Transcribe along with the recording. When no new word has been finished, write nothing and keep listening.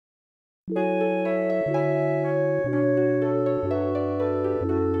Welcome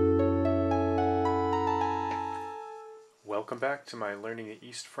back to my Learning the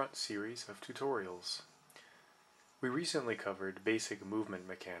East Front series of tutorials. We recently covered basic movement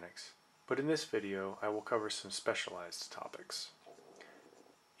mechanics, but in this video I will cover some specialized topics.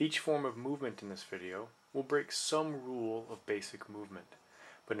 Each form of movement in this video will break some rule of basic movement,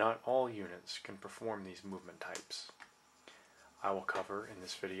 but not all units can perform these movement types. I will cover in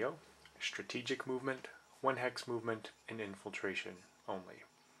this video strategic movement, one-hex movement, and infiltration only.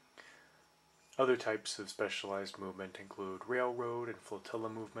 Other types of specialized movement include railroad and flotilla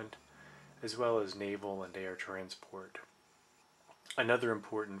movement, as well as naval and air transport. Another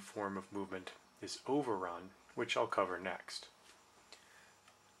important form of movement is overrun, which I'll cover next.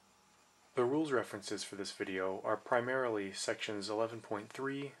 The rules references for this video are primarily sections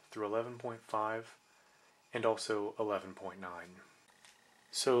 11.3 through 11.5 and also 11.9.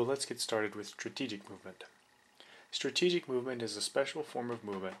 So let's get started with strategic movement. Strategic movement is a special form of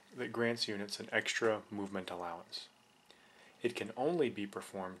movement that grants units an extra movement allowance. It can only be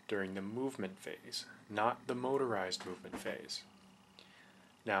performed during the movement phase, not the motorized movement phase.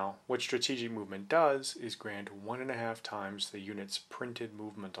 Now, what strategic movement does is grant 1.5 times the unit's printed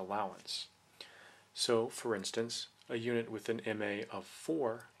movement allowance. So, for instance, a unit with an MA of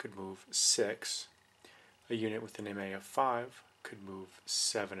 4 could move 6, a unit with an MA of 5 could move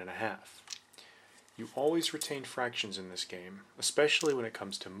 7.5. You always retain fractions in this game, especially when it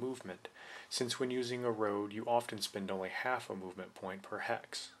comes to movement, since when using a road you often spend only half a movement point per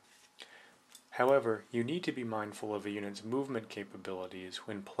hex. However, you need to be mindful of a unit's movement capabilities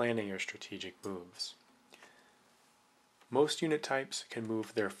when planning your strategic moves. Most unit types can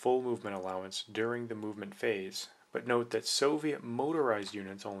move their full movement allowance during the movement phase, but note that Soviet motorized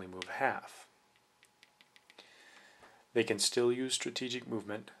units only move half. They can still use strategic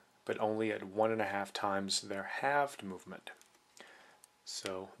movement, but only at 1.5 times their halved movement.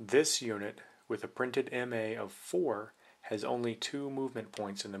 So this unit with a printed MA of 4 has only 2 movement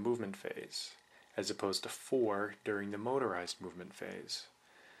points in the movement phase, as opposed to 4 during the motorized movement phase.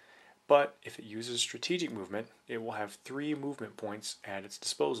 But if it uses strategic movement, it will have 3 movement points at its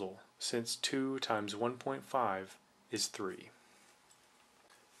disposal, since 2 times 1.5 is 3.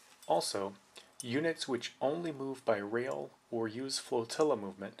 Also, units which only move by rail or use flotilla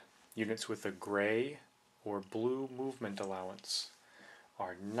movement, units with a gray or blue movement allowance,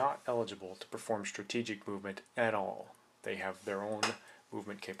 are not eligible to perform strategic movement at all. They have their own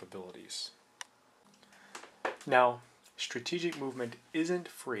movement capabilities. Now, strategic movement isn't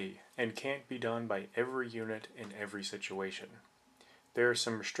free and can't be done by every unit in every situation. There are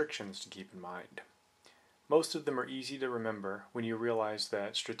some restrictions to keep in mind. Most of them are easy to remember when you realize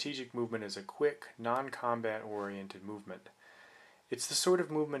that strategic movement is a quick, non-combat oriented movement. It's the sort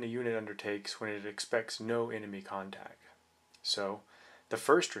of movement a unit undertakes when it expects no enemy contact. So, the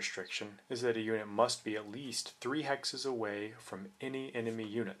first restriction is that a unit must be at least 3 hexes away from any enemy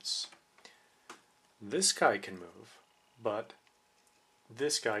units. This guy can move, but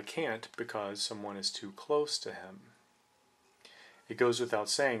this guy can't because someone is too close to him. It goes without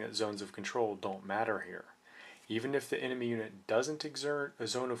saying that zones of control don't matter here. Even if the enemy unit doesn't exert a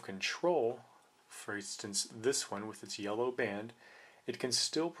zone of control, for instance this one with its yellow band, it can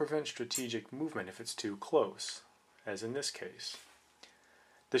still prevent strategic movement if it's too close, as in this case.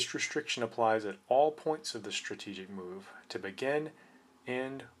 This restriction applies at all points of the strategic move. To begin,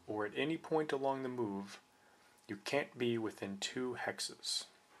 end, or at any point along the move, you can't be within 2 hexes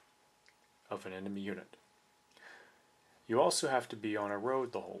of an enemy unit. You also have to be on a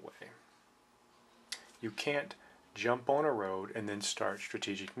road the whole way. You can't jump on a road and then start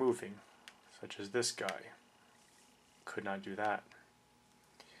strategic moving, such as this guy. Could not do that.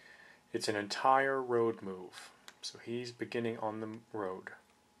 It's an entire road move, so he's beginning on the road.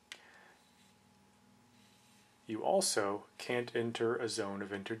 You also can't enter a zone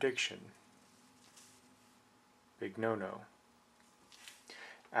of interdiction. Big no-no.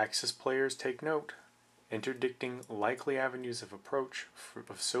 Axis players take note. Interdicting likely avenues of approach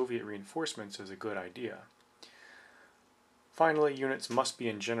of Soviet reinforcements is a good idea. Finally, units must be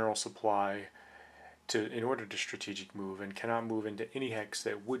in general supply in order to strategic move and cannot move into any hex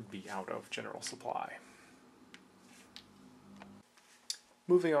that would be out of general supply.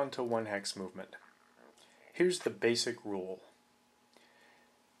 Moving on to one-hex movement. Here's the basic rule.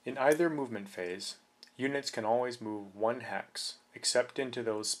 In either movement phase, units can always move 1 hex, except into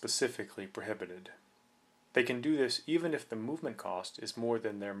those specifically prohibited. They can do this even if the movement cost is more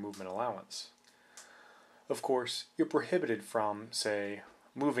than their movement allowance. Of course, you're prohibited from, say,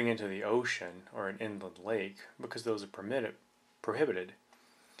 moving into the ocean or an inland lake, because those are prohibited.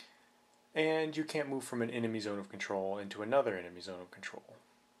 and you can't move from an enemy zone of control into another enemy zone of control.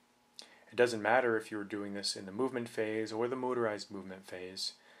 It doesn't matter if you're doing this in the movement phase or the motorized movement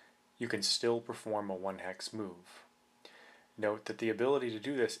phase, you can still perform a 1-hex move. Note that the ability to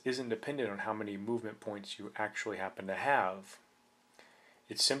do this isn't dependent on how many movement points you actually happen to have.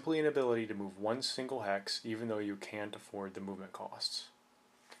 It's simply an ability to move one single hex even though you can't afford the movement costs.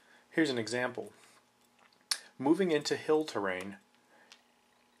 Here's an example. Moving into hill terrain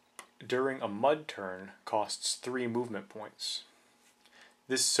during a mud turn costs 3 movement points.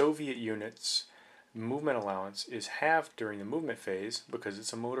 This Soviet unit's movement allowance is halved during the movement phase because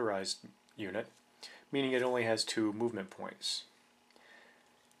it's a motorized unit, meaning it only has 2 movement points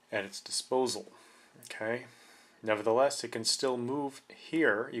at its disposal. Okay. Nevertheless, it can still move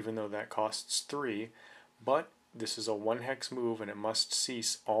here, even though that costs 3, but this is a 1-hex move and it must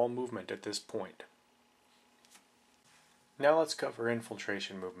cease all movement at this point. Now let's cover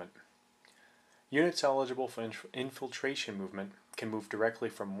infiltration movement. Units eligible for infiltration movement can move directly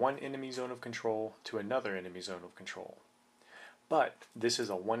from one enemy zone of control to another enemy zone of control. But this is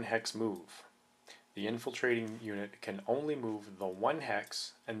a 1-hex move. The infiltrating unit can only move the 1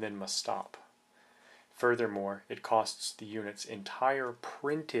 hex and then must stop. Furthermore, it costs the unit's entire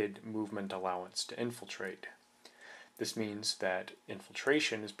printed movement allowance to infiltrate. This means that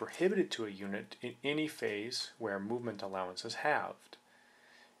infiltration is prohibited to a unit in any phase where movement allowance is halved.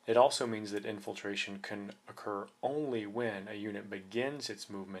 It also means that infiltration can occur only when a unit begins its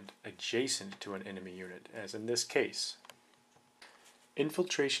movement adjacent to an enemy unit, as in this case.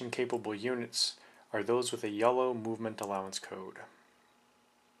 Infiltration-capable units are those with a yellow movement allowance code.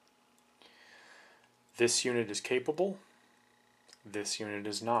 This unit is capable, this unit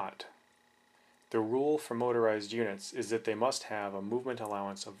is not. The rule for motorized units is that they must have a movement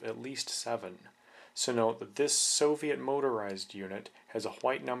allowance of at least 7. So note that this Soviet motorized unit has a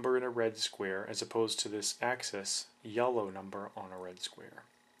white number in a red square as opposed to this Axis yellow number on a red square.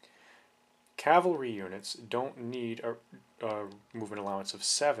 Cavalry units don't need a movement allowance of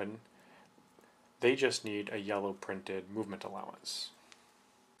 7, they just need a yellow printed movement allowance.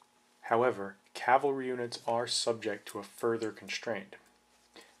 However, cavalry units are subject to a further constraint.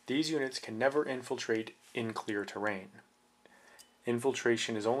 These units can never infiltrate in clear terrain.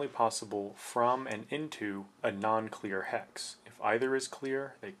 Infiltration is only possible from and into a non-clear hex. If either is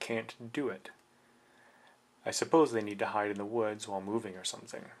clear, they can't do it. I suppose they need to hide in the woods while moving or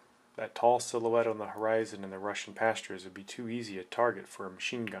something. That tall silhouette on the horizon in the Russian pastures would be too easy a target for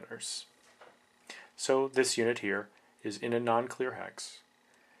machine gunners. So this unit here is in a non-clear hex.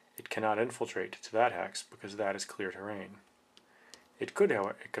 It cannot infiltrate to that hex because that is clear terrain. It could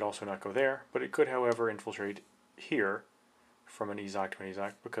also not go there, but it could, however, infiltrate here from an EZOC to an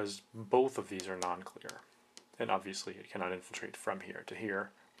EZOC because both of these are non-clear. And obviously it cannot infiltrate from here to here,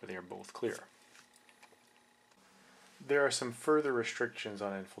 but they are both clear. There are some further restrictions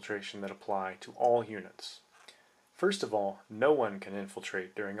on infiltration that apply to all units. First of all, no one can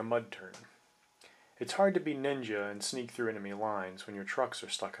infiltrate during a mud turn. It's hard to be ninja and sneak through enemy lines when your trucks are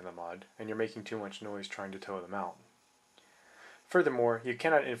stuck in the mud and you're making too much noise trying to tow them out. Furthermore, you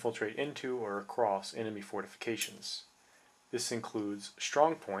cannot infiltrate into or across enemy fortifications. This includes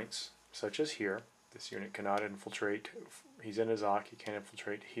strong points, such as here. This unit cannot infiltrate, he's in a ZOC, he can't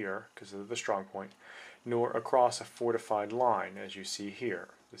infiltrate here because of the strong point, nor across a fortified line, as you see here.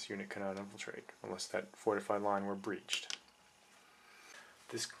 This unit cannot infiltrate unless that fortified line were breached.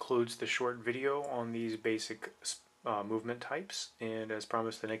 This concludes the short video on these basic movement types, and as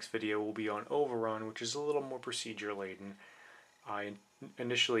promised, the next video will be on Overrun, which is a little more procedure laden. I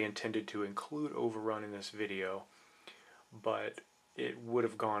initially intended to include Overrun in this video, but it would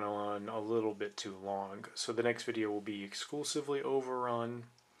have gone on a little bit too long. So the next video will be exclusively Overrun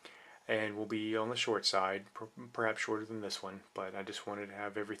and will be on the short side, perhaps shorter than this one, but I just wanted to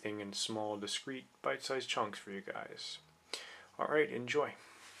have everything in small, discrete, bite-sized chunks for you guys. Alright, enjoy.